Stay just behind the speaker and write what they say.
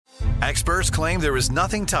Experts claim there is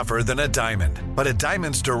nothing tougher than a diamond. But at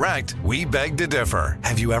Diamonds Direct, we beg to differ.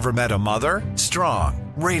 Have you ever met a mother?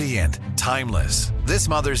 Strong, radiant, timeless. This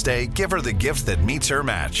Mother's Day, give her the gift that meets her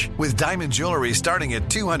match. With diamond jewelry starting at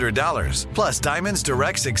 $200. Plus Diamonds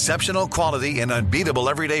Direct's exceptional quality and unbeatable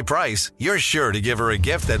everyday price, you're sure to give her a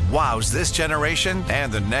gift that wows this generation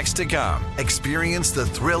and the next to come. Experience the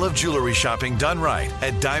thrill of jewelry shopping done right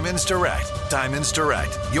at Diamonds Direct. Diamonds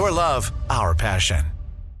Direct. Your love, our passion.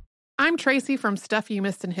 I'm Tracy from Stuff You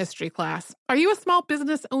Missed in History class. Are you a small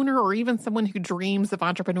business owner or even someone who dreams of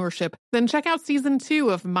entrepreneurship? Then check out Season 2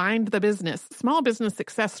 of Mind the Business, Small Business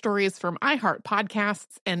Success Stories from iHeart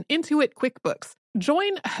Podcasts and Intuit QuickBooks.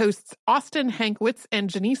 Join hosts Austin Hankwitz and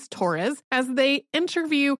Janice Torres as they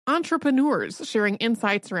interview entrepreneurs sharing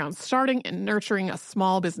insights around starting and nurturing a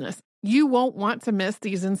small business. You won't want to miss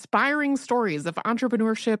these inspiring stories of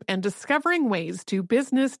entrepreneurship and discovering ways to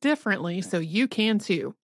business differently so you can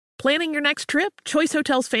too. Planning your next trip? Choice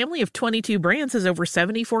Hotels' family of 22 brands has over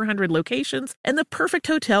 7,400 locations and the perfect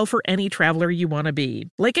hotel for any traveler you want to be.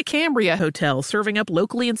 Like a Cambria Hotel, serving up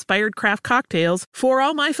locally inspired craft cocktails for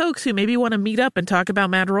all my folks who maybe want to meet up and talk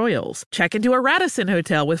about Mad Royals. Check into a Radisson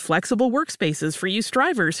Hotel with flexible workspaces for you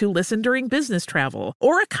strivers who listen during business travel.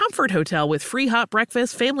 Or a Comfort Hotel with free hot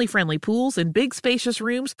breakfast, family-friendly pools, and big spacious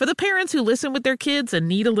rooms for the parents who listen with their kids and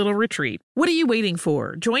need a little retreat. What are you waiting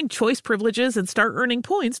for? Join Choice Privileges and start earning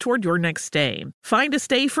points toward your next stay. Find a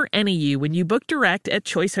stay for any you when you book direct at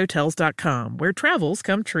choicehotels.com, where travels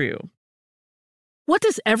come true. What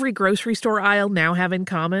does every grocery store aisle now have in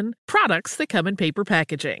common? Products that come in paper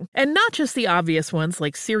packaging. And not just the obvious ones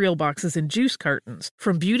like cereal boxes and juice cartons.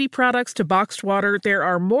 From beauty products to boxed water, there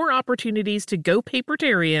are more opportunities to go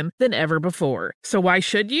papertarian than ever before. So why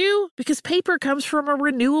should you? Because paper comes from a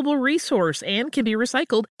renewable resource and can be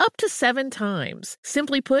recycled up to 7 times.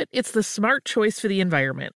 Simply put, it's the smart choice for the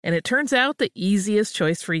environment. And it turns out the easiest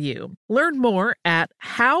choice for you. Learn more at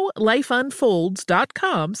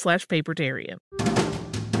howlifeunfolds.com/papertarian.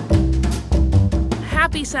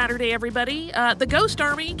 Happy Saturday, everybody. The Ghost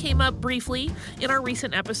Army came up briefly in our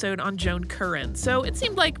recent episode on Joan Curran, so it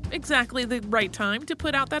seemed like exactly the right time to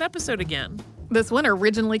put out that episode again. This one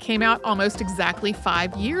originally came out almost exactly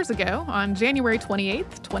 5 years ago on January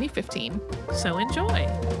 28th, 2015. So enjoy.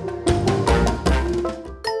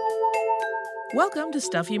 Welcome to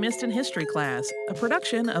Stuff You Missed in History class, a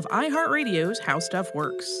production of iHeartRadio's How Stuff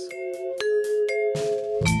Works.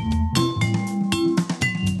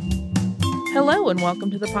 Hello and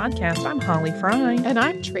welcome to the podcast. I'm Holly Fry. And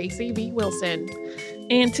I'm Tracy B. Wilson.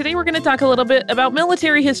 And today we're going to talk a little bit about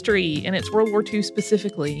military history, and it's World War II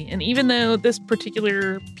specifically. And even though this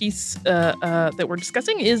particular piece that we're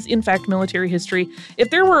discussing is, in fact, military history, if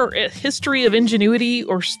there were a history of ingenuity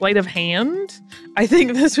or sleight of hand, I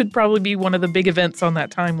think this would probably be one of the big events on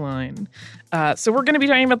that timeline. So we're going to be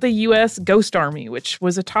talking about the U.S. Ghost Army, which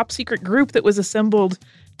was a top-secret group that was assembled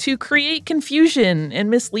to create confusion and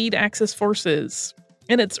mislead Axis forces.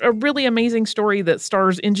 And it's a really amazing story that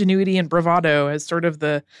stars ingenuity and bravado as sort of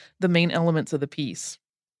the main elements of the piece.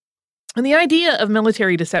 And the idea of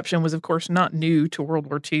military deception was, of course, not new to World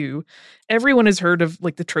War II. Everyone has heard of,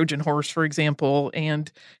 like, the Trojan horse, for example,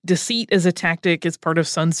 and deceit as a tactic is part of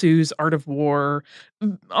Sun Tzu's Art of War.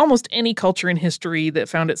 Almost any culture in history that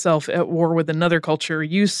found itself at war with another culture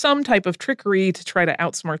used some type of trickery to try to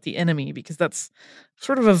outsmart the enemy, because that's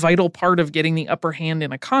sort of a vital part of getting the upper hand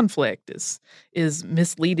in a conflict is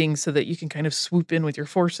misleading so that you can kind of swoop in with your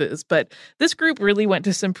forces. But this group really went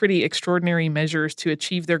to some pretty extraordinary measures to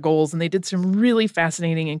achieve their goals, and they did some really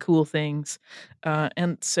fascinating and cool things.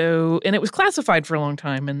 And it was classified for a long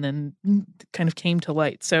time and then kind of came to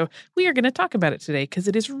light. So we are going to talk about it today because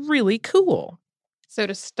it is really cool. So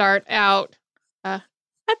to start out at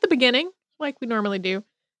the beginning, like we normally do,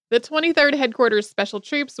 the 23rd Headquarters Special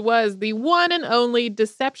Troops was the one and only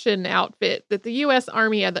deception outfit that the U.S.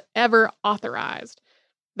 Army had ever authorized.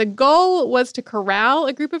 The goal was to corral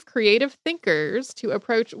a group of creative thinkers to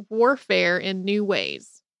approach warfare in new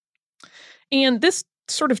ways. And this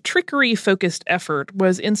sort of trickery-focused effort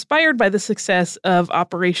was inspired by the success of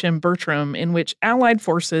Operation Bertram, in which Allied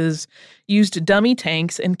forces used dummy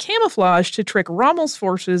tanks and camouflage to trick Rommel's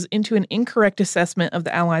forces into an incorrect assessment of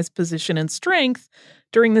the Allies' position and strength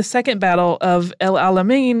during the Second Battle of El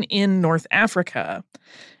Alamein in North Africa.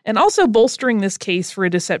 And also bolstering this case for a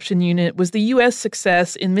deception unit was the U.S.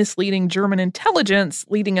 success in misleading German intelligence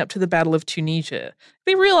leading up to the Battle of Tunisia.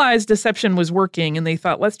 They realized deception was working, and they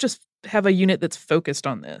thought, let's just have a unit that's focused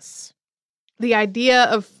on this. The idea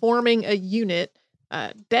of forming a unit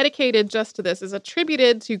dedicated just to this is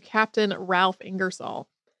attributed to Captain Ralph Ingersoll.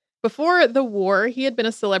 Before the war, he had been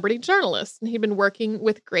a celebrity journalist, and he'd been working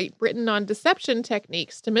with Great Britain on deception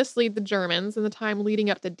techniques to mislead the Germans in the time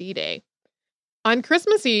leading up to D-Day. On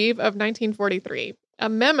Christmas Eve of 1943, a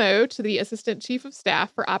memo to the Assistant Chief of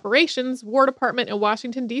Staff for Operations, War Department in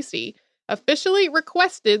Washington, D.C., officially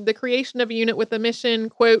requested the creation of a unit with a mission,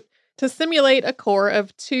 quote, to simulate a corps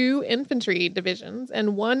of 2 infantry divisions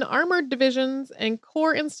and 1 armored divisions and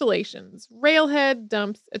corps installations, railhead,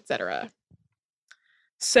 dumps, etc.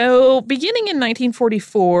 So, beginning in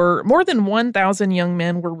 1944, more than 1,000 young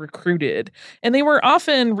men were recruited, and they were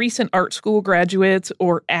often recent art school graduates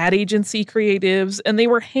or ad agency creatives, and they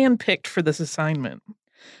were handpicked for this assignment.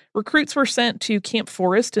 Recruits were sent to Camp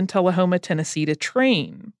Forrest in Tullahoma, Tennessee to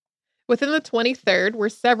train. Within the 23rd were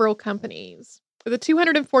several companies. The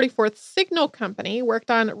 244th Signal Company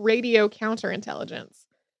worked on radio counterintelligence.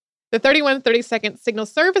 The 3132nd Signal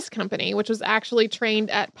Service Company, which was actually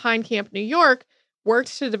trained at Pine Camp, New York,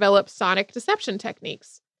 worked to develop sonic deception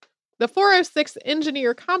techniques. The 406th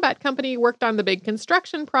Engineer Combat Company worked on the big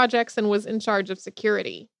construction projects and was in charge of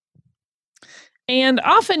security. And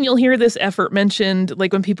often you'll hear this effort mentioned,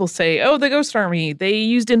 like when people say, oh, the Ghost Army, they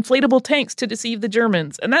used inflatable tanks to deceive the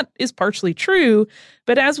Germans. And that is partially true.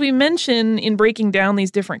 But as we mentioned in breaking down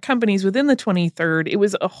these different companies within the 23rd, it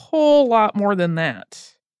was a whole lot more than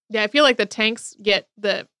that. Yeah, I feel like the tanks get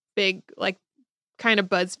the big, like, kind of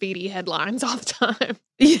BuzzFeedy headlines all the time.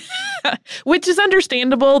 Yeah, which is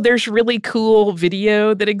understandable. There's really cool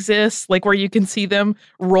video that exists, like where you can see them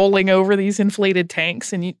rolling over these inflated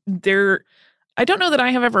tanks. And I don't know that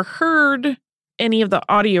I have ever heard any of the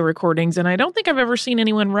audio recordings, and I don't think I've ever seen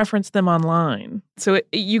anyone reference them online. So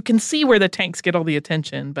you can see where the tanks get all the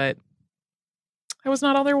attention, but that was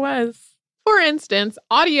not all there was. For instance,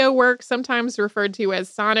 audio work, sometimes referred to as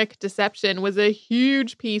sonic deception, was a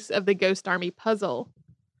huge piece of the Ghost Army puzzle.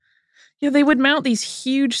 Yeah, they would mount these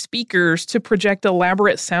huge speakers to project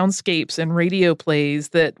elaborate soundscapes and radio plays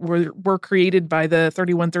that were created by the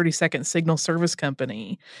 3132nd Signal Service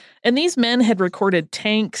Company. And these men had recorded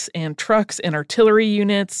tanks and trucks and artillery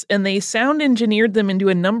units, and they sound engineered them into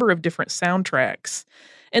a number of different soundtracks.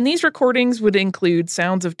 And these recordings would include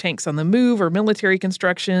sounds of tanks on the move or military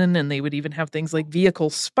construction, and they would even have things like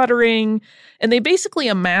vehicles sputtering. And they basically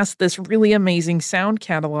amassed this really amazing sound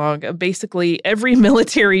catalog of basically every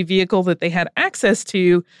military vehicle that they had access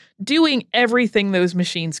to doing everything those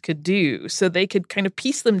machines could do. So they could kind of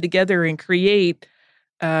piece them together and create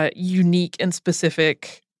unique and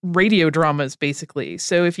specific radio dramas, basically.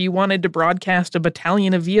 So if you wanted to broadcast a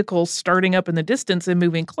battalion of vehicles starting up in the distance and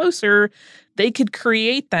moving closer, they could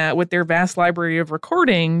create that with their vast library of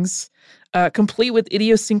recordings, complete with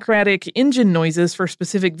idiosyncratic engine noises for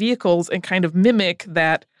specific vehicles and kind of mimic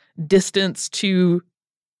that distance to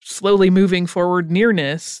slowly moving forward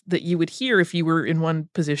nearness that you would hear if you were in one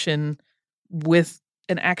position with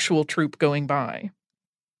an actual troop going by.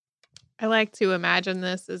 I like to imagine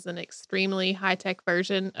this as an extremely high-tech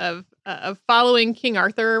version of following King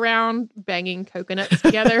Arthur around, banging coconuts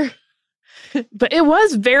together. But it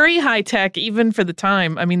was very high-tech, even for the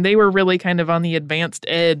time. I mean, they were really kind of on the advanced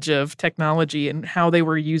edge of technology and how they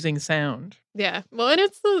were using sound. Yeah. Well, and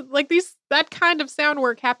it's that kind of sound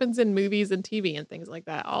work happens in movies and TV and things like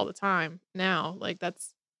that all the time now. Like,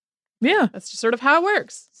 that's just sort of how it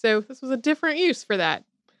works. So this was a different use for that.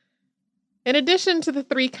 In addition to the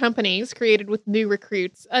 3 companies created with new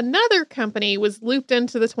recruits, another company was looped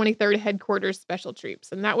into the 23rd Headquarters Special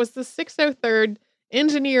Troops, and that was the 603rd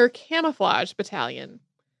Engineer Camouflage Battalion.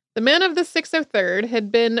 The men of the 603rd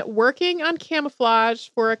had been working on camouflage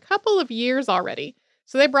for a couple of years already,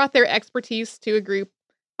 so they brought their expertise to a group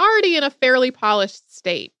already in a fairly polished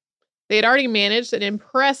state. They had already managed an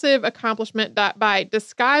impressive accomplishment by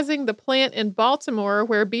disguising the plant in Baltimore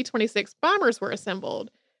where B-26 bombers were assembled.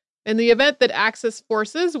 In the event that Axis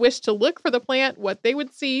forces wished to look for the plant, what they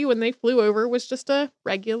would see when they flew over was just a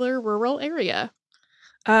regular rural area.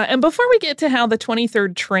 And before we get to how the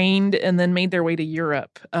 23rd trained and then made their way to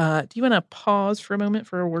Europe, do you want to pause for a moment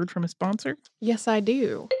for a word from a sponsor? Yes, I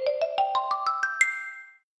do.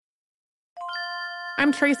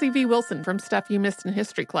 I'm Tracy V. Wilson from Stuff You Missed in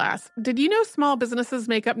History Class. Did you know small businesses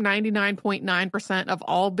make up 99.9% of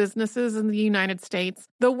all businesses in the United States?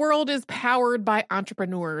 The world is powered by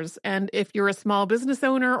entrepreneurs, and if you're a small business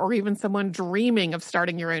owner or even someone dreaming of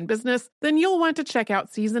starting your own business, then you'll want to check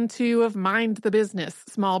out Season 2 of Mind the Business,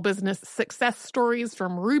 Small Business Success Stories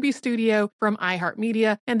from Ruby Studio, from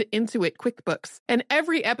iHeartMedia, and Intuit QuickBooks. And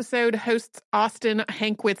every episode, hosts Austin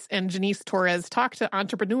Hankwitz and Janice Torres talk to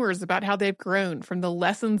entrepreneurs about how they've grown from the the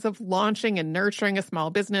lessons of launching and nurturing a small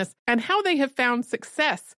business and how they have found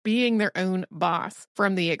success being their own boss.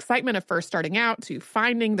 From the excitement of first starting out to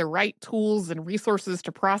finding the right tools and resources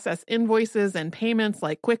to process invoices and payments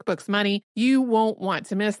like QuickBooks Money, you won't want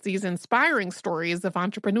to miss these inspiring stories of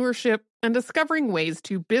entrepreneurship and discovering ways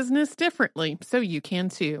to business differently so you can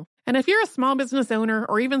too. And if you're a small business owner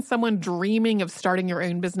or even someone dreaming of starting your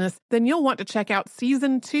own business, then you'll want to check out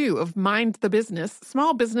Season 2 of Mind the Business,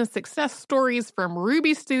 Small Business Success Stories from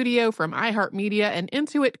Ruby Studio, from iHeartMedia, and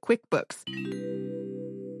Intuit QuickBooks.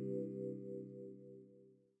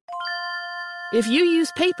 If you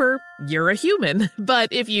use paper, you're a human.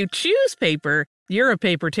 But if you choose paper, you're a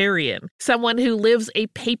papertarian, someone who lives a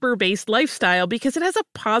paper-based lifestyle because it has a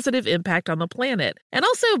positive impact on the planet. And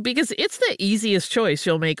also because it's the easiest choice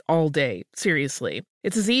you'll make all day. Seriously.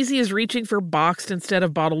 It's as easy as reaching for boxed instead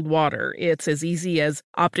of bottled water. It's as easy as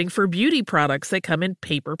opting for beauty products that come in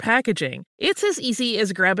paper packaging. It's as easy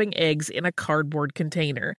as grabbing eggs in a cardboard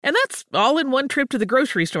container. And that's all in one trip to the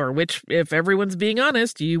grocery store, which, if everyone's being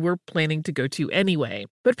honest, you were planning to go to anyway.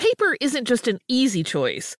 But paper isn't just an easy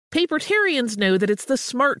choice. Papertarians know that it's the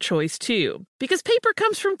smart choice, too. Because paper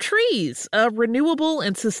comes from trees, a renewable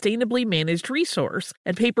and sustainably managed resource.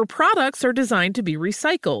 And paper products are designed to be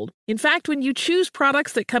recycled. In fact, when you choose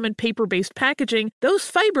products that come in paper-based packaging, those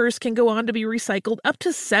fibers can go on to be recycled up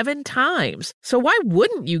to 7 times. So why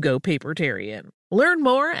wouldn't you go papertarian? Learn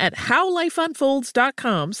more at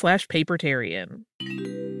howlifeunfolds.com/papertarian.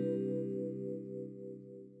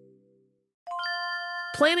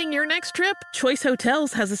 Planning your next trip? Choice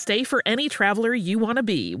Hotels has a stay for any traveler you want to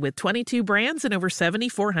be, with 22 brands and over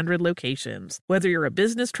 7,400 locations. Whether you're a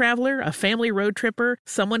business traveler, a family road tripper,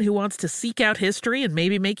 someone who wants to seek out history and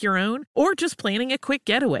maybe make your own, or just planning a quick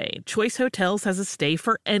getaway, Choice Hotels has a stay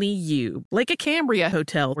for any you. Like a Cambria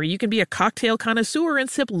Hotel, where you can be a cocktail connoisseur and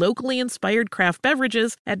sip locally inspired craft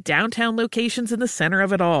beverages at downtown locations in the center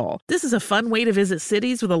of it all. This is a fun way to visit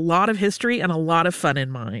cities with a lot of history and a lot of fun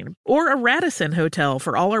in mind. Or a Radisson Hotel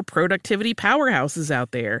for all our productivity powerhouses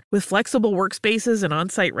out there. With flexible workspaces and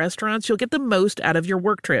on-site restaurants, you'll get the most out of your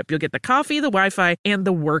work trip. You'll get the coffee, the Wi-Fi, and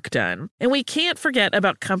the work done. And we can't forget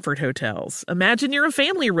about Comfort Hotels. Imagine you're a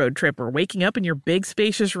family road tripper, waking up in your big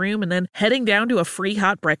spacious room and then heading down to a free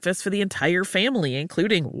hot breakfast for the entire family,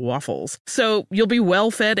 including waffles. So you'll be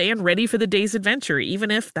well fed and ready for the day's adventure,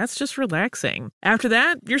 even if that's just relaxing. After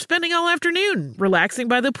that, you're spending all afternoon relaxing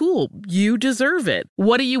by the pool. You deserve it.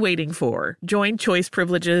 What are you waiting for? Join Choice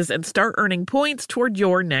Privileges and start earning points toward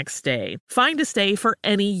your next stay. Find a stay for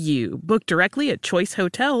any you. Book directly at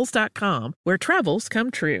choicehotels.com, where travels come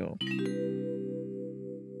true.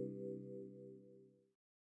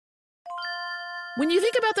 When you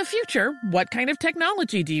think about the future, what kind of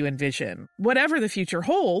technology do you envision? Whatever the future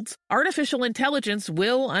holds, artificial intelligence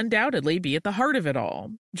will undoubtedly be at the heart of it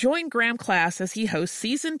all. Join Graham Class as he hosts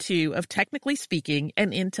Season 2 of Technically Speaking,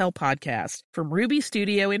 an Intel podcast from Ruby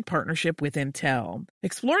Studio in partnership with Intel.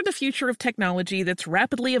 Explore the future of technology that's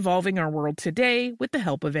rapidly evolving our world today with the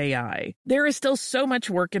help of AI. There is still so much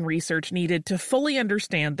work and research needed to fully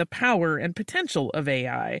understand the power and potential of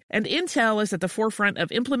AI, and Intel is at the forefront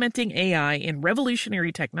of implementing AI in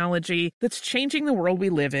revolutionary technology that's changing the world we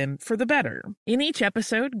live in for the better. In each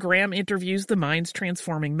episode, Graham interviews the minds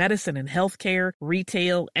transforming medicine and healthcare,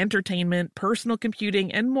 retail, entertainment, personal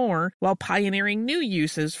computing, and more, while pioneering new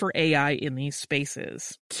uses for AI in these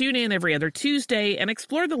spaces. Tune in every other Tuesday and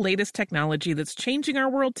explore the latest technology that's changing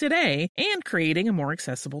our world today and creating a more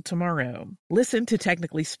accessible tomorrow. Listen to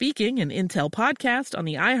Technically Speaking, an Intel podcast on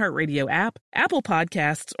the iHeartRadio app, Apple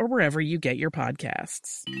Podcasts, or wherever you get your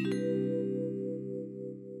podcasts.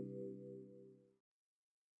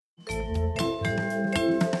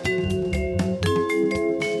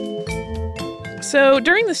 So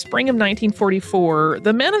during the spring of 1944,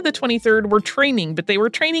 the men of the 23rd were training, but they were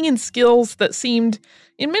training in skills that seemed,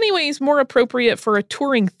 in many ways, more appropriate for a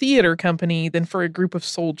touring theater company than for a group of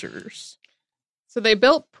soldiers. So they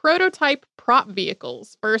built prototype prop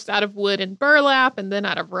vehicles, first out of wood and burlap and then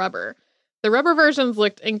out of rubber. The rubber versions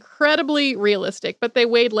looked incredibly realistic, but they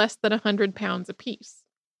weighed less than 100 pounds apiece.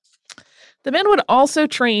 The men would also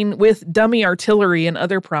train with dummy artillery and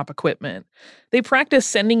other prop equipment. They practiced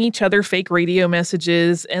sending each other fake radio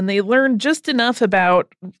messages, and they learned just enough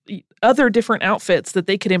about other different outfits that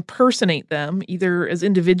they could impersonate them, either as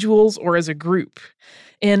individuals or as a group.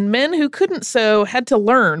 And men who couldn't sew had to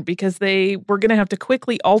learn because they were going to have to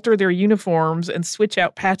quickly alter their uniforms and switch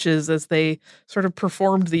out patches as they sort of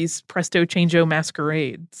performed these presto-chango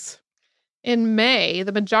masquerades. In May,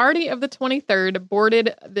 the majority of the 23rd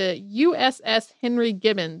boarded the USS Henry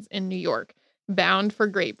Gibbons in New York, bound for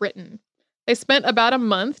Great Britain. They spent about a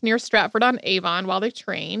month near Stratford-on-Avon while they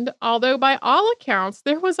trained, although by all accounts,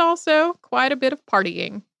 there was also quite a bit of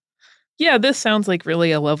partying. Yeah, this sounds like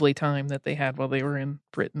really a lovely time that they had while they were in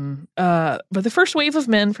Britain. But the first wave of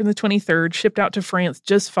men from the 23rd shipped out to France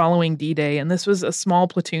just following D-Day, and this was a small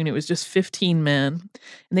platoon. It was just 15 men,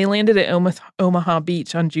 and they landed at Omaha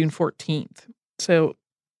Beach on June 14th. So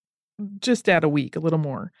just at a week, a little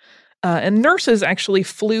more. And nurses actually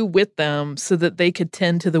flew with them so that they could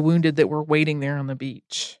tend to the wounded that were waiting there on the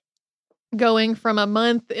beach. Going from a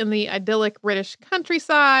month in the idyllic British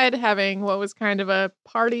countryside, having what was kind of a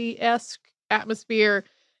party-esque atmosphere,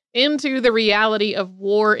 into the reality of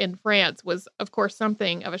war in France was, of course,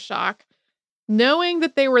 something of a shock. Knowing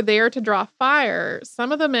that they were there to draw fire,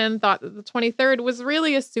 some of the men thought that the 23rd was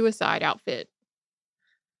really a suicide outfit.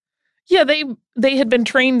 Yeah, they had been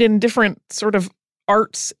trained in different sort of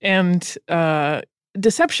arts and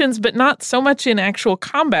deceptions, but not so much in actual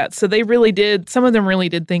combat. So some of them really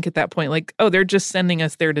did think at that point, like, oh, they're just sending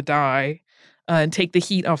us there to die and take the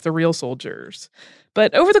heat off the real soldiers.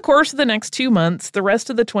 But over the course of the next 2 months, the rest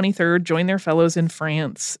of the 23rd joined their fellows in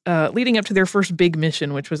France, leading up to their first big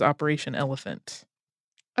mission, which was Operation Elephant.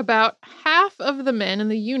 About half of the men in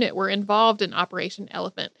the unit were involved in Operation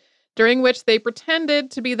Elephant, during which they pretended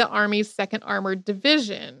to be the Army's 2nd Armored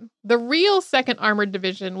Division. The real 2nd Armored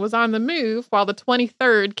Division was on the move while the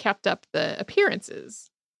 23rd kept up the appearances.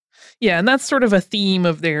 Yeah, and that's sort of a theme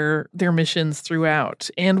of their missions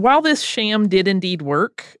throughout. And while this sham did indeed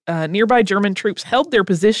work, nearby German troops held their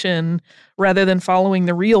position rather than following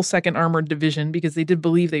the real 2nd Armored Division because they did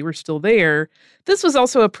believe they were still there. This was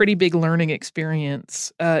also a pretty big learning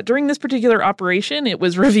experience. During this particular operation, it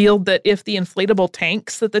was revealed that if the inflatable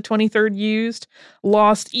tanks that the 23rd used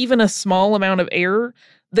lost even a small amount of air,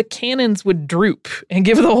 the cannons would droop and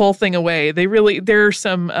give the whole thing away. There are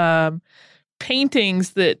some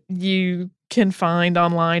paintings that you can find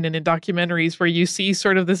online and in documentaries where you see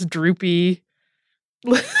sort of this droopy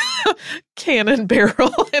cannon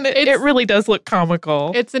barrel, and it really does look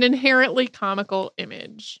comical. It's an inherently comical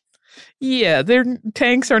image. Yeah, their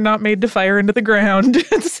tanks are not made to fire into the ground,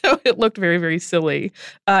 so it looked very, very silly.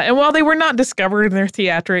 And while they were not discovered in their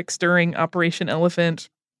theatrics during Operation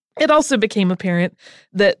Elephant, it also became apparent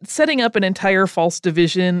that setting up an entire false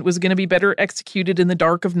division was going to be better executed in the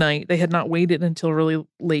dark of night. They had not waited until really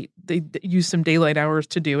late. They used some daylight hours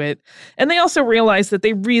to do it. And they also realized that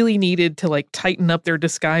they really needed to tighten up their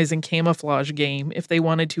disguise and camouflage game if they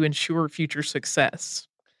wanted to ensure future success.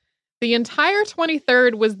 The entire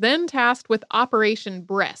 23rd was then tasked with Operation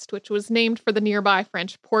Brest, which was named for the nearby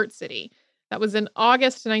French port city. That was in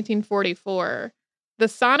August 1944. The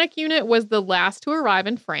Sonic unit was the last to arrive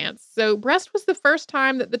in France, so Brest was the first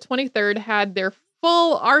time that the 23rd had their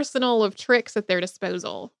full arsenal of tricks at their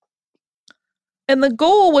disposal. And the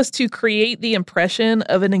goal was to create the impression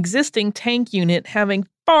of an existing tank unit having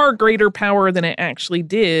far greater power than it actually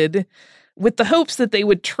did, with the hopes that they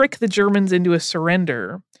would trick the Germans into a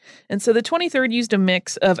surrender. And so the 23rd used a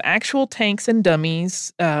mix of actual tanks and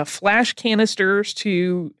dummies, flash canisters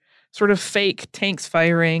to sort of fake tanks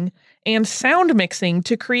firing, and sound mixing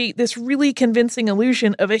to create this really convincing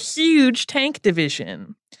illusion of a huge tank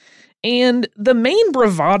division. And the main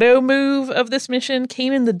bravado move of this mission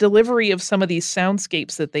came in the delivery of some of these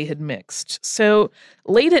soundscapes that they had mixed. So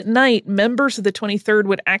late at night, members of the 23rd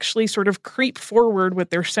would actually sort of creep forward with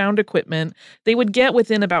their sound equipment. They would get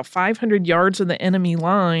within about 500 yards of the enemy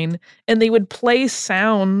line, and they would play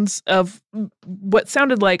sounds of what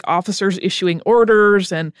sounded like officers issuing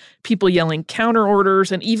orders and people yelling counter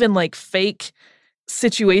orders and even fake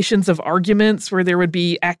situations of arguments where there would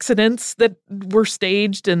be accidents that were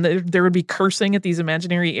staged and there would be cursing at these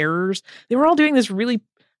imaginary errors. They were all doing this really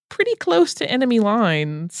pretty close to enemy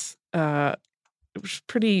lines. It was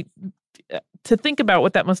pretty to think about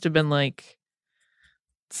what that must have been like,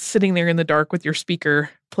 sitting there in the dark with your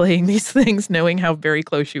speaker playing these things, knowing how very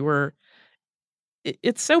close you were.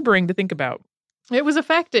 It's sobering to think about. It was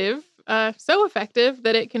effective, so effective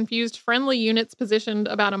that it confused friendly units positioned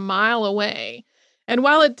about a mile away. And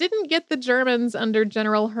while it didn't get the Germans under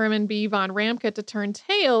General Hermann B. von Ramke to turn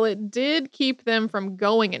tail, it did keep them from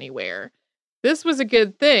going anywhere. This was a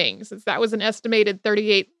good thing, since that was an estimated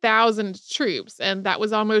 38,000 troops, and that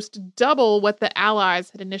was almost double what the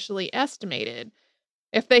Allies had initially estimated.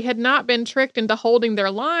 If they had not been tricked into holding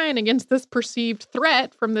their line against this perceived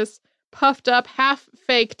threat from this puffed-up,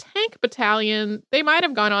 half-fake tank battalion, they might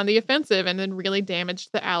have gone on the offensive and then really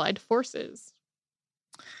damaged the Allied forces.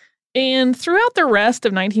 And throughout the rest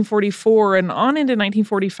of 1944 and on into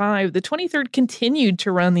 1945, the 23rd continued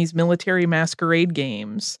to run these military masquerade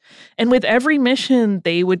games. And with every mission,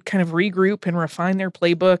 they would kind of regroup and refine their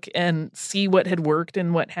playbook and see what had worked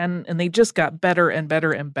and what hadn't. And they just got better and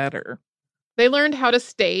better and better. They learned how to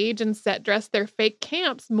stage and set dress their fake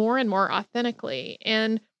camps more and more authentically.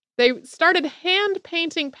 And they started hand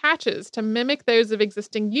painting patches to mimic those of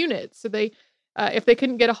existing units. So if they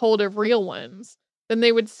couldn't get a hold of real ones, then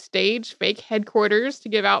they would stage fake headquarters to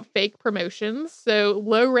give out fake promotions, so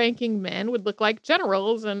low-ranking men would look like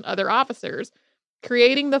generals and other officers,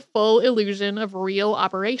 creating the full illusion of real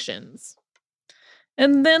operations.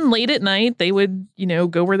 And then late at night, they would,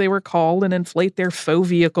 go where they were called and inflate their faux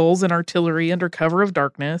vehicles and artillery under cover of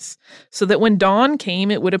darkness, so that when dawn came,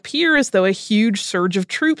 it would appear as though a huge surge of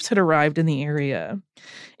troops had arrived in the area.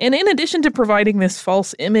 And in addition to providing this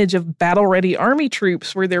false image of battle-ready army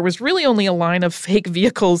troops where there was really only a line of fake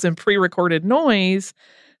vehicles and pre-recorded noise,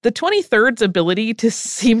 the 23rd's ability to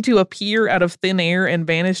seem to appear out of thin air and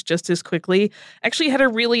vanish just as quickly actually had a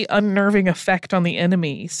really unnerving effect on the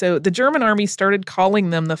enemy. So the German army started calling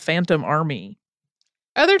them the Phantom Army.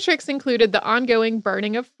 Other tricks included the ongoing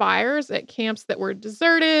burning of fires at camps that were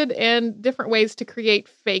deserted and different ways to create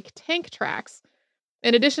fake tank tracks.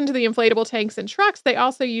 In addition to the inflatable tanks and trucks, they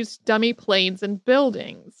also used dummy planes and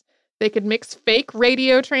buildings. They could mix fake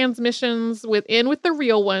radio transmissions with the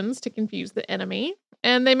real ones to confuse the enemy.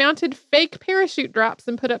 And they mounted fake parachute drops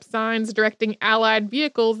and put up signs directing Allied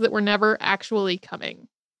vehicles that were never actually coming.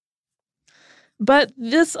 But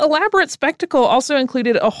this elaborate spectacle also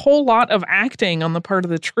included a whole lot of acting on the part of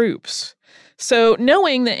the troops. So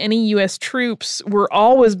knowing that any U.S. troops were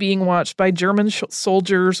always being watched by German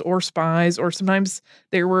soldiers or spies, or sometimes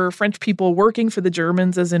there were French people working for the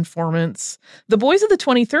Germans as informants, the boys of the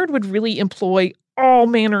 23rd would really employ all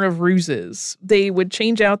manner of ruses. They would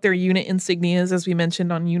change out their unit insignias, as we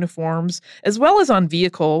mentioned, on uniforms, as well as on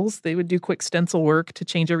vehicles. They would do quick stencil work to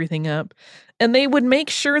change everything up. And they would make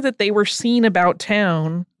sure that they were seen about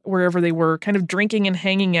town, wherever they were, kind of drinking and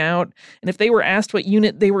hanging out. And if they were asked what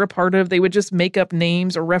unit they were a part of, they would just make up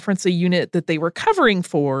names or reference a unit that they were covering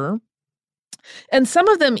for. And some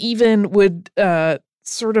of them even would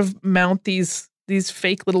sort of mount these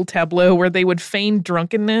fake little tableaux where they would feign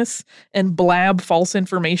drunkenness and blab false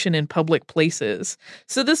information in public places.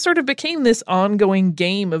 So this sort of became this ongoing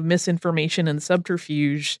game of misinformation and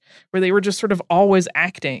subterfuge where they were just sort of always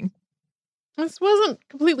acting. This wasn't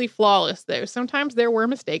completely flawless, though. Sometimes there were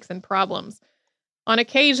mistakes and problems. On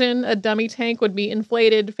occasion, a dummy tank would be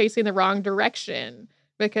inflated facing the wrong direction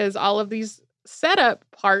because all of these setup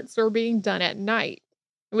parts were being done at night.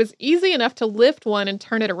 It was easy enough to lift one and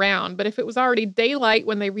turn it around, but if it was already daylight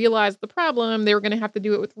when they realized the problem, they were going to have to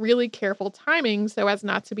do it with really careful timing so as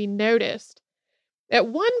not to be noticed. At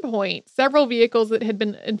one point, several vehicles that had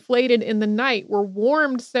been inflated in the night were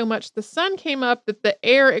warmed so much the sun came up that the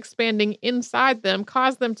air expanding inside them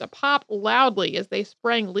caused them to pop loudly as they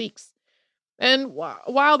sprang leaks. And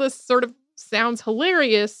while this sort of sounds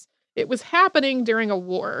hilarious, it was happening during a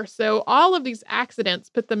war, so all of these accidents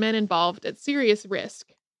put the men involved at serious risk.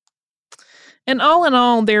 And all in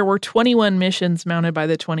all, there were 21 missions mounted by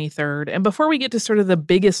the 23rd. And before we get to sort of the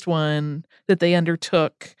biggest one that they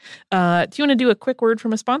undertook, do you want to do a quick word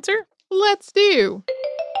from a sponsor? Let's do.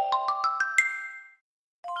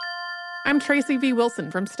 I'm Tracy V.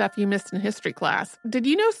 Wilson from Stuff You Missed in History Class. Did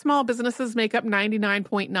you know small businesses make up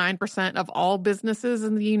 99.9% of all businesses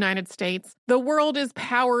in the United States? The world is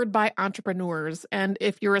powered by entrepreneurs, and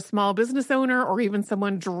if you're a small business owner or even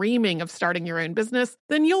someone dreaming of starting your own business,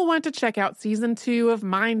 then you'll want to check out Season 2 of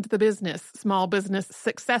Mind the Business, Small Business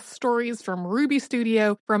Success Stories from Ruby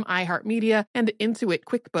Studio, from iHeartMedia, and Intuit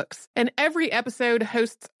QuickBooks. And every episode,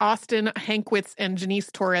 hosts Austin Hankwitz and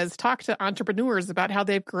Janice Torres talk to entrepreneurs about how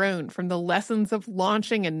they've grown from the lessons of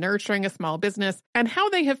launching and nurturing a small business and how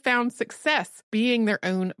they have found success being their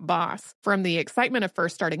own boss. From the excitement of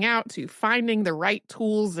first starting out to finding the right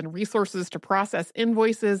tools and resources to process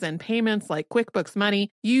invoices and payments like QuickBooks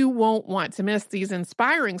Money, you won't want to miss these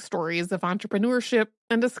inspiring stories of entrepreneurship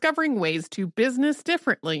and discovering ways to business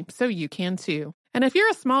differently so you can too. And if you're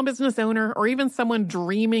a small business owner or even someone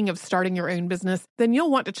dreaming of starting your own business, then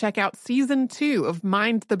you'll want to check out Season 2 of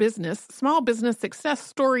Mind the Business, Small Business Success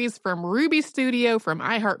Stories from Ruby Studio, from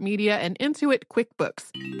iHeartMedia, and Intuit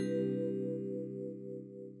QuickBooks.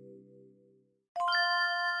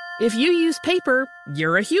 If you use paper,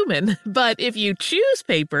 you're a human. But if you choose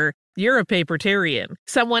paper, you're a papertarian,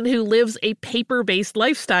 someone who lives a paper-based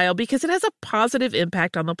lifestyle because it has a positive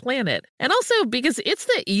impact on the planet. And also because it's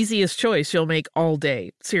the easiest choice you'll make all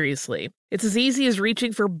day, seriously. It's as easy as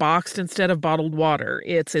reaching for boxed instead of bottled water.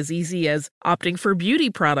 It's as easy as opting for beauty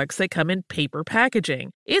products that come in paper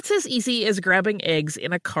packaging. It's as easy as grabbing eggs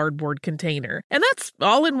in a cardboard container. And that's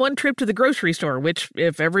all in one trip to the grocery store, which,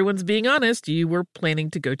 if everyone's being honest, you were planning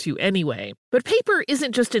to go to anyway. But paper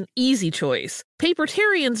isn't just an easy choice.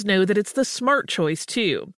 Papertarians know that it's the smart choice,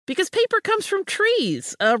 too. Because paper comes from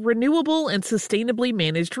trees, a renewable and sustainably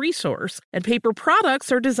managed resource, and paper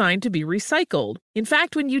products are designed to be recycled. In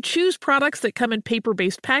fact, when you choose products that come in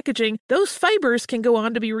paper-based packaging, those fibers can go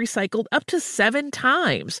on to be recycled up to 7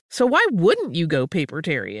 times. So why wouldn't you go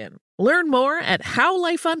papertarian? Learn more at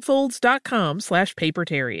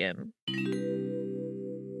howlifeunfolds.com/papertarian.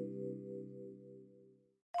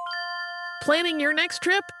 Planning your next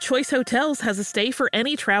trip? Choice Hotels has a stay for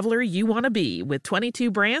any traveler you want to be, with 22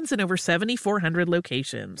 brands and over 7,400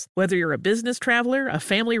 locations. Whether you're a business traveler, a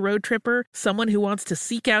family road tripper, someone who wants to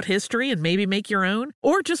seek out history and maybe make your own,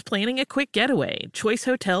 or just planning a quick getaway, Choice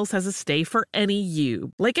Hotels has a stay for any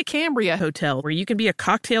you. Like a Cambria Hotel, where you can be a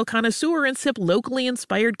cocktail connoisseur and sip locally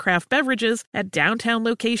inspired craft beverages at downtown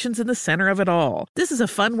locations in the center of it all. This is a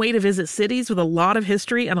fun way to visit cities with a lot of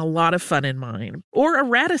history and a lot of fun in mind. Or a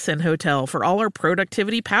Radisson Hotel, for all our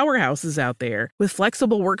productivity powerhouses out there. With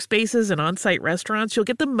flexible workspaces and on-site restaurants, you'll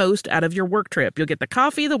get the most out of your work trip. You'll get the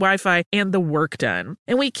coffee, the Wi-Fi, and the work done.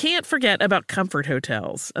 And we can't forget about Comfort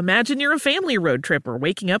Hotels. Imagine you're a family road tripper,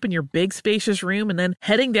 waking up in your big spacious room and then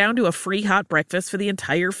heading down to a free hot breakfast for the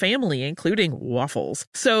entire family, including waffles.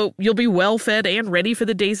 So you'll be well fed and ready for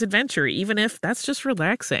the day's adventure, even if that's just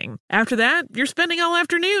relaxing. After that, you're spending all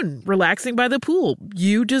afternoon relaxing by the pool.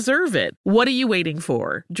 You deserve it. What are you waiting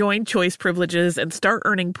for? Join Choice Privileges and start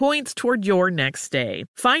earning points toward your next stay.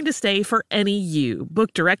 Find a stay for any you.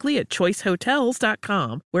 Book directly at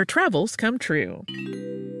choicehotels.com, where travels come true.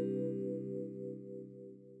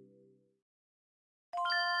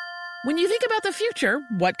 When you think about the future,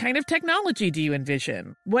 what kind of technology do you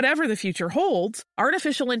envision? Whatever the future holds,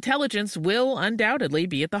 artificial intelligence will undoubtedly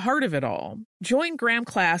be at the heart of it all. Join Graham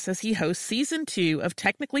Class as he hosts Season 2 of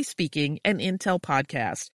Technically Speaking, an Intel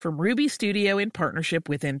podcast from Ruby Studio in partnership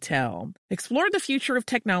with Intel. Explore the future of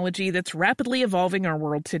technology that's rapidly evolving our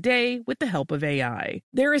world today with the help of AI.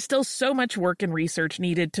 There is still so much work and research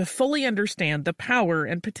needed to fully understand the power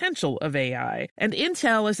and potential of AI, and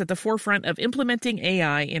Intel is at the forefront of implementing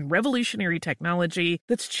AI in revolutionary technology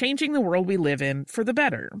that's changing the world we live in for the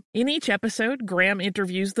better. In each episode, Graham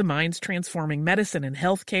interviews the minds transforming medicine and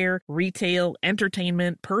healthcare, retail,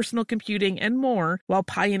 entertainment, personal computing, and more, while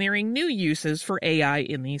pioneering new uses for AI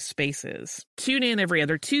in these spaces. Tune in every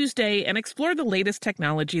other Tuesday and explore the latest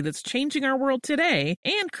technology that's changing our world today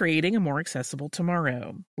and creating a more accessible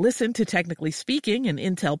tomorrow. Listen to Technically Speaking, an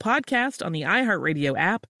Intel podcast on the iHeartRadio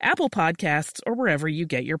app, Apple Podcasts, or wherever you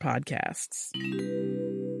get your podcasts.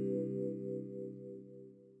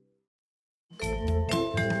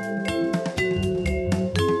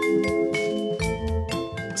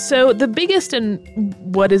 So the biggest and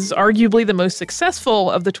what is arguably the most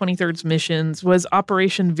successful of the 23rd's missions was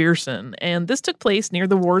Operation Viersen, and this took place near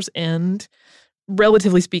the war's end.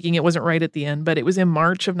 Relatively speaking, it wasn't right at the end, but it was in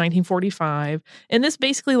March of 1945, and this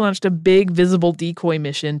basically launched a big visible decoy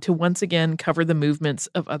mission to once again cover the movements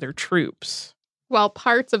of other troops. While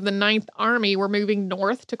parts of the 9th Army were moving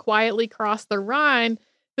north to quietly cross the Rhine,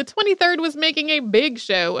 the 23rd was making a big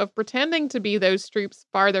show of pretending to be those troops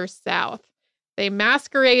farther south. They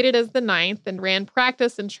masqueraded as the 9th and ran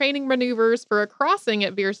practice and training maneuvers for a crossing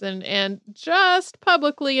at Viersen, and just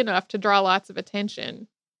publicly enough to draw lots of attention.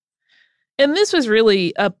 And this was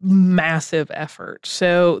really a massive effort.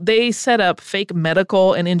 So they set up fake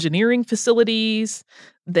medical and engineering facilities.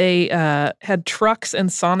 They had trucks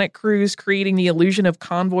and sonic crews creating the illusion of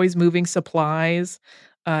convoys moving supplies.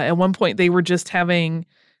 At one point, they were just having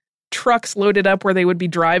trucks loaded up where they would be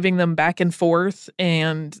driving them back and forth,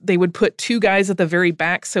 and they would put 2 guys at the very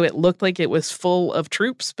back so it looked like it was full of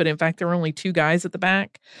troops, but in fact there were only 2 guys at the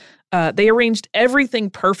back. They arranged everything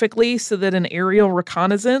perfectly so that an aerial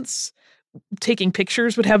reconnaissance taking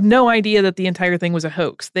pictures would have no idea that the entire thing was a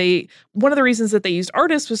hoax. One of the reasons that they used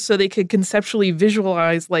artists was so they could conceptually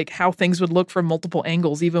visualize like how things would look from multiple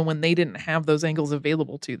angles, even when they didn't have those angles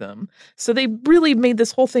available to them. So they really made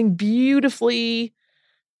this whole thing beautifully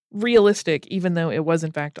realistic, even though it was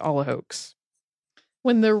in fact all a hoax.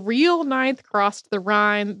 When the real 9th crossed the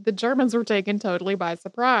Rhine, the Germans were taken totally by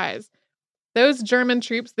surprise. Those German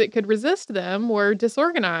troops that could resist them were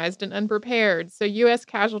disorganized and unprepared, so U.S.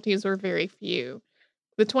 casualties were very few.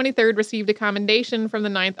 The 23rd received a commendation from the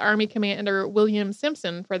 9th Army Commander William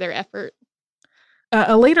Simpson for their effort.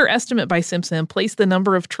 A later estimate by Simpson placed the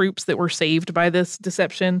number of troops that were saved by this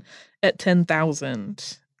deception at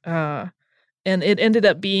 10,000. And it ended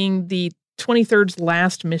up being the 23rd's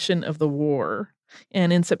last mission of the war.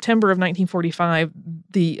 And in September of 1945,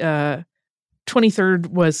 the 23rd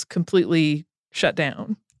was completely shut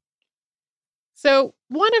down. So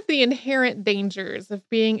one of the inherent dangers of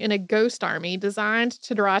being in a ghost army designed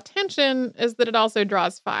to draw attention is that it also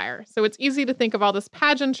draws fire. So it's easy to think of all this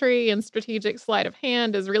pageantry and strategic sleight of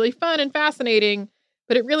hand as really fun and fascinating,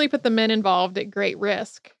 but it really put the men involved at great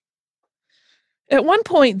risk. At one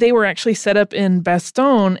point, they were actually set up in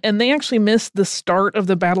Bastogne, and they actually missed the start of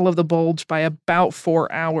the Battle of the Bulge by about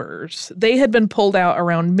 4 hours. They had been pulled out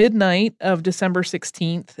around midnight of December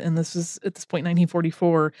 16th, and this was at this point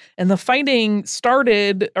 1944, and the fighting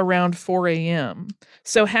started around 4 a.m.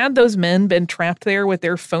 So had those men been trapped there with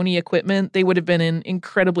their phony equipment, they would have been in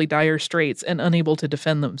incredibly dire straits and unable to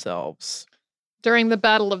defend themselves. During the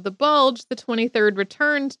Battle of the Bulge, the 23rd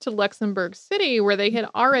returned to Luxembourg City, where they had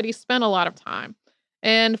already spent a lot of time,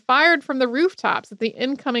 and fired from the rooftops at the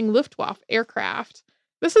incoming Luftwaffe aircraft.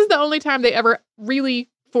 This is the only time they ever really,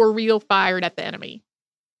 for real, fired at the enemy.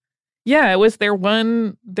 Yeah, it was their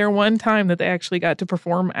one time that they actually got to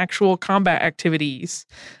perform actual combat activities.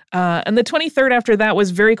 And the 23rd after that was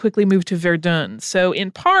very quickly moved to Verdun. So in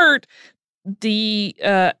part, the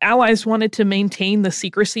Allies wanted to maintain the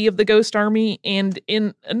secrecy of the Ghost Army, and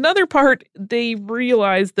in another part, they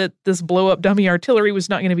realized that this blow-up dummy artillery was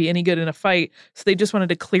not going to be any good in a fight, so they just wanted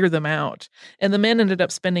to clear them out. And the men ended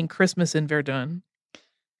up spending Christmas in Verdun.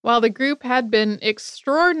 While the group had been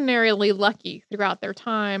extraordinarily lucky throughout their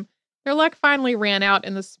time, their luck finally ran out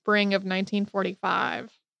in the spring of 1945.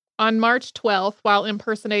 On March 12th, while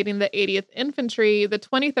impersonating the 80th Infantry, the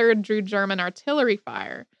 23rd drew German artillery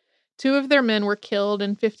fire. 2 of their men were killed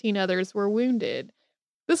and 15 others were wounded.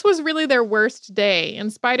 This was really their worst day, in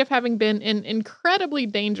spite of having been in incredibly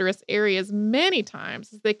dangerous areas many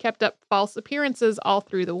times, as they kept up false appearances all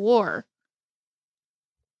through the war.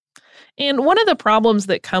 And one of the problems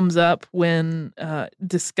that comes up when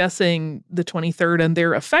discussing the 23rd and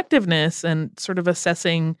their effectiveness and sort of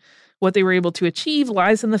assessing what they were able to achieve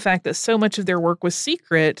lies in the fact that so much of their work was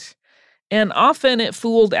secret. And often it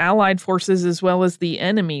fooled Allied forces as well as the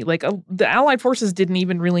enemy. Like the Allied forces didn't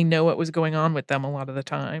even really know what was going on with them a lot of the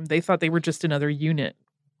time. They thought they were just another unit.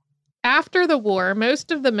 After the war,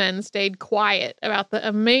 most of the men stayed quiet about the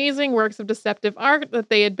amazing works of deceptive art that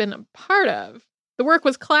they had been a part of. The work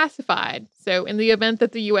was classified, so in the event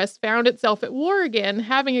that the U.S. found itself at war again,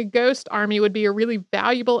 having a ghost army would be a really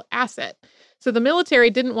valuable asset. So the military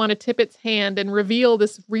didn't want to tip its hand and reveal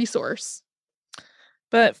this resource.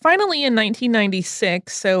 But finally in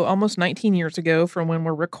 1996, so almost 19 years ago from when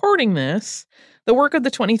we're recording this, the work of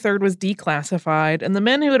the 23rd was declassified, and the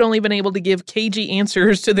men who had only been able to give cagey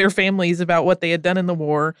answers to their families about what they had done in the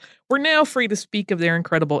war were now free to speak of their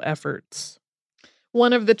incredible efforts.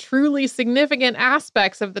 One of the truly significant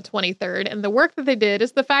aspects of the 23rd and the work that they did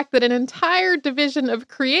is the fact that an entire division of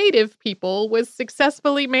creative people was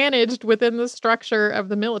successfully managed within the structure of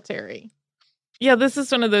the military. Yeah, this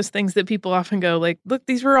is one of those things that people often go like, look,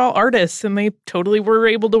 these were all artists and they totally were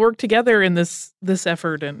able to work together in this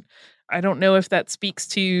effort. And I don't know if that speaks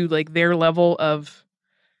to like their level of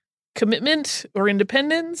commitment or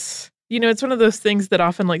independence. You know, it's one of those things that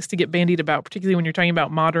often likes to get bandied about, particularly when you're talking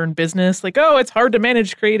about modern business. Like, oh, it's hard to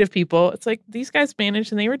manage creative people. It's like these guys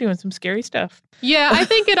managed and they were doing some scary stuff. Yeah, I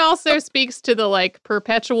think it also speaks to the like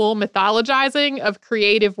perpetual mythologizing of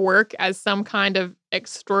creative work as some kind of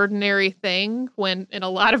extraordinary thing when in a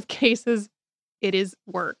lot of cases it is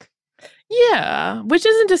work. Yeah, which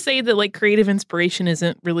isn't to say that like creative inspiration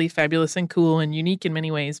isn't really fabulous and cool and unique in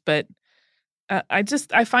many ways, but I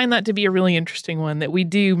find that to be a really interesting one that we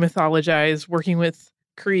do mythologize working with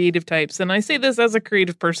creative types. And I say this as a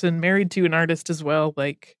creative person married to an artist as well,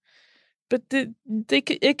 like, but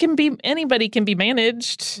it can be, anybody can be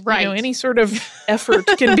managed, right? You know, any sort of effort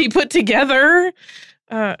can be put together.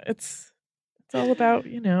 It's all about,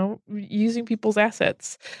 you know, using people's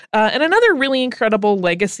assets. And another really incredible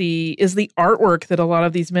legacy is the artwork that a lot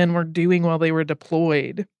of these men were doing while they were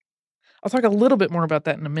deployed. I'll talk a little bit more about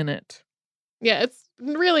that in a minute. Yeah, it's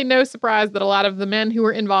really no surprise that a lot of the men who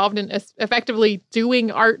were involved in effectively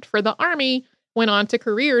doing art for the army went on to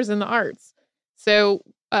careers in the arts. So,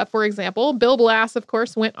 for example, Bill Blass, of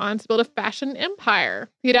course, went on to build a fashion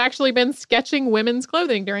empire. He'd actually been sketching women's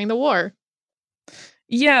clothing during the war.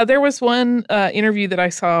 Yeah, there was one interview that I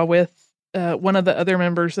saw with one of the other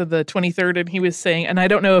members of the 23rd, and he was saying, and I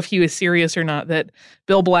don't know if he was serious or not, that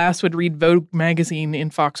Bill Blass would read Vogue magazine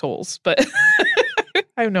in foxholes, but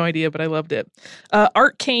I have no idea, but I loved it.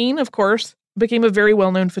 Art Kane, of course, became a very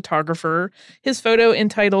well-known photographer. His photo,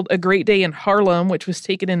 entitled A Great Day in Harlem, which was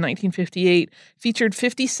taken in 1958, featured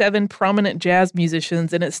 57 prominent jazz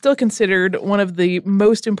musicians, and it's still considered one of the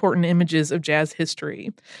most important images of jazz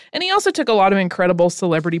history. And he also took a lot of incredible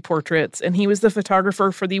celebrity portraits, and he was the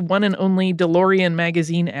photographer for the one and only DeLorean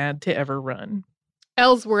magazine ad to ever run.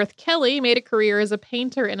 Ellsworth Kelly made a career as a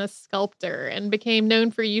painter and a sculptor and became known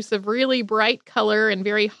for use of really bright color and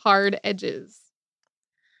very hard edges.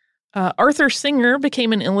 Arthur Singer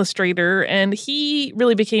became an illustrator, and he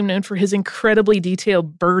really became known for his incredibly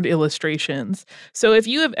detailed bird illustrations. So if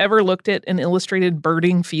you have ever looked at an illustrated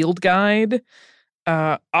birding field guide,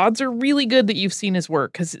 odds are really good that you've seen his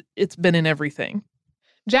work because it's been in everything.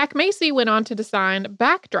 Jack Macy went on to design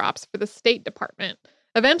backdrops for the State Department.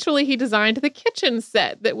 Eventually, he designed the kitchen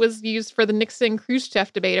set that was used for the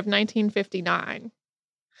Nixon-Khrushchev debate of 1959.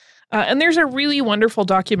 And there's a really wonderful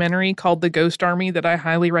documentary called The Ghost Army that I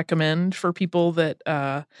highly recommend for people that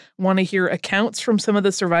want to hear accounts from some of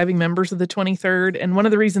the surviving members of the 23rd. And one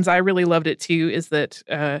of the reasons I really loved it, too, is that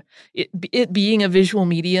it being a visual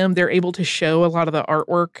medium, they're able to show a lot of the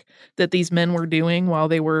artwork that these men were doing while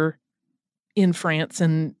they were in France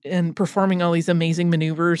and performing all these amazing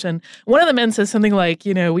maneuvers. And one of the men says something like,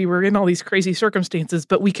 we were in all these crazy circumstances,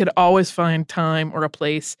 but we could always find time or a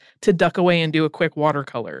place to duck away and do a quick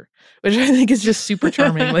watercolor, which I think is just super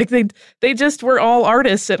charming. Like they just were all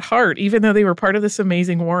artists at heart, even though they were part of this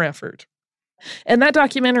amazing war effort. And that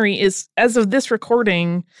documentary is, as of this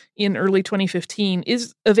recording in early 2015,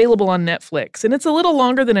 is available on Netflix. And it's a little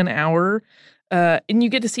longer than an hour. And you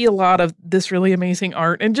get to see a lot of this really amazing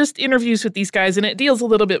art and just interviews with these guys. And it deals a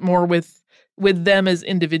little bit more with them as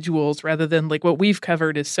individuals rather than like what we've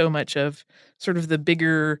covered is so much of sort of the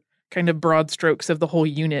bigger kind of broad strokes of the whole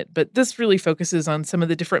unit. But this really focuses on some of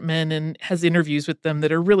the different men and has interviews with them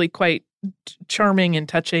that are really quite charming and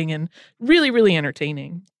touching and really, really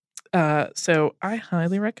entertaining. So I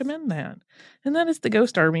highly recommend that. And that is The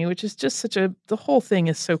Ghost Army, which is just the whole thing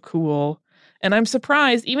is so cool. And I'm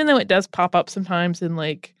surprised, even though it does pop up sometimes in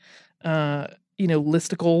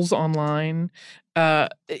listicles online,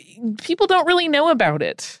 people don't really know about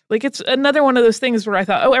it. Like it's another one of those things where I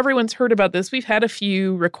thought, oh, everyone's heard about this. We've had a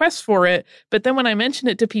few requests for it. But then when I mention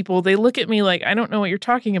it to people, they look at me like, I don't know what you're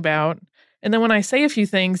talking about. And then when I say a few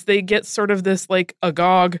things, they get sort of this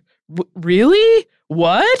agog, really?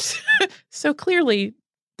 What? So clearly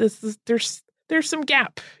there's some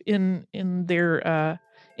gap in their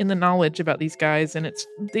in the knowledge about these guys, and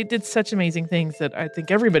they did such amazing things that I think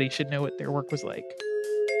everybody should know what their work was like.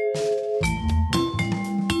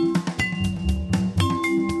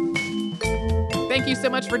 Thank you so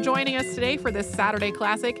much for joining us today for this Saturday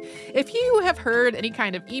Classic. If you have heard any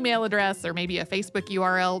kind of email address or maybe a Facebook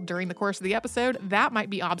URL during the course of the episode, that might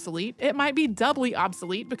be obsolete. It might be doubly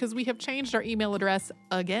obsolete because we have changed our email address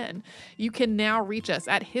again. You can now reach us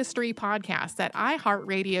at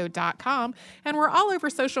historypodcast@iheartradio.com, and we're all over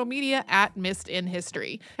social media at Missed in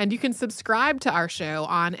History. And you can subscribe to our show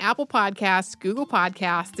on Apple Podcasts, Google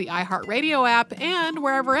Podcasts, the iHeartRadio app, and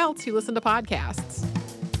wherever else you listen to podcasts.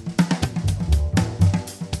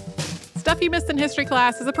 Stuff You Missed in History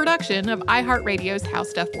Class is a production of iHeartRadio's How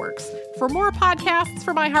Stuff Works. For more podcasts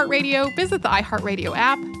from iHeartRadio, visit the iHeartRadio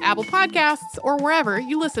app, Apple Podcasts, or wherever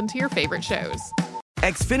you listen to your favorite shows.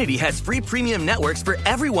 Xfinity has free premium networks for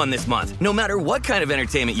everyone this month, no matter what kind of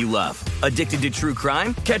entertainment you love. Addicted to true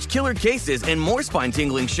crime? Catch killer cases and more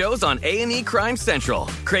spine-tingling shows on A&E Crime Central.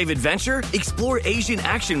 Crave adventure? Explore Asian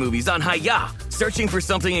action movies on Hi-YAH. Searching for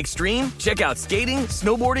something extreme? Check out skating,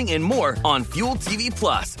 snowboarding, and more on Fuel TV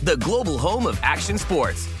Plus, the global home of action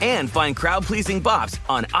sports. And find crowd-pleasing bops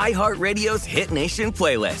on iHeartRadio's Hit Nation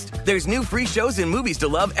playlist. There's new free shows and movies to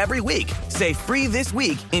love every week. Say free this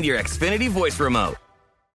week in your Xfinity voice remote.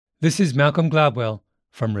 This is Malcolm Gladwell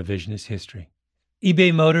from Revisionist History.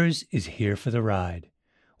 eBay Motors is here for the ride.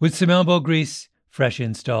 With some elbow grease, fresh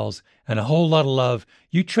installs, and a whole lot of love,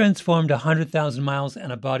 you transformed 100,000 miles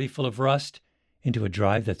and a body full of rust into a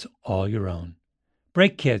drive that's all your own.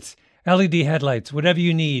 Brake kits, LED headlights, whatever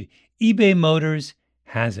you need, eBay Motors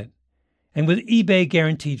has it. And with eBay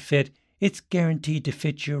Guaranteed Fit, it's guaranteed to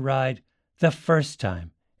fit your ride the first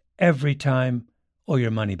time, every time, or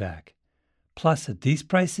your money back. Plus, at these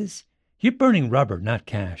prices, you're burning rubber, not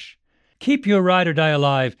cash. Keep your ride or die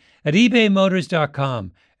alive at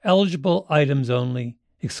ebaymotors.com. Eligible items only.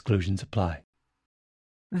 Exclusions apply.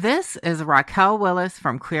 This is Raquel Willis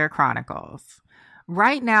from Queer Chronicles.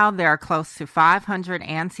 Right now, there are close to 500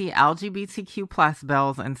 anti-LGBTQ+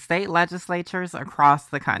 bills in state legislatures across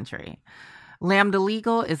the country. Lambda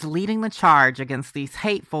Legal is leading the charge against these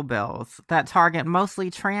hateful bills that target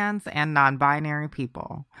mostly trans and non-binary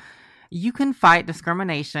people. You can fight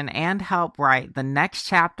discrimination and help write the next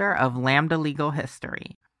chapter of Lambda legal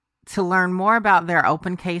history. To learn more about their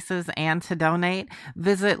open cases and to donate,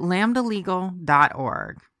 visit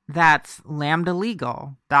lambdalegal.org. That's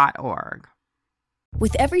lambdalegal.org.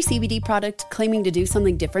 With every CBD product claiming to do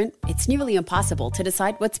something different, it's nearly impossible to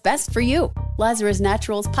decide what's best for you. Lazarus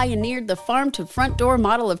Naturals pioneered the farm-to-front-door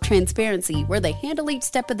model of transparency, where they handle each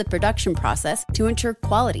step of the production process to ensure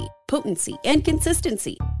quality, potency, and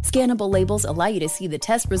consistency. Scannable labels allow you to see the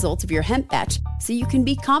test results of your hemp batch, so you can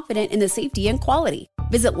be confident in the safety and quality.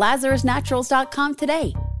 Visit LazarusNaturals.com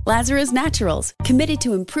today. Lazarus Naturals, committed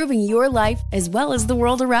to improving your life as well as the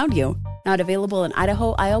world around you. Not available in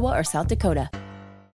Idaho, Iowa, or South Dakota.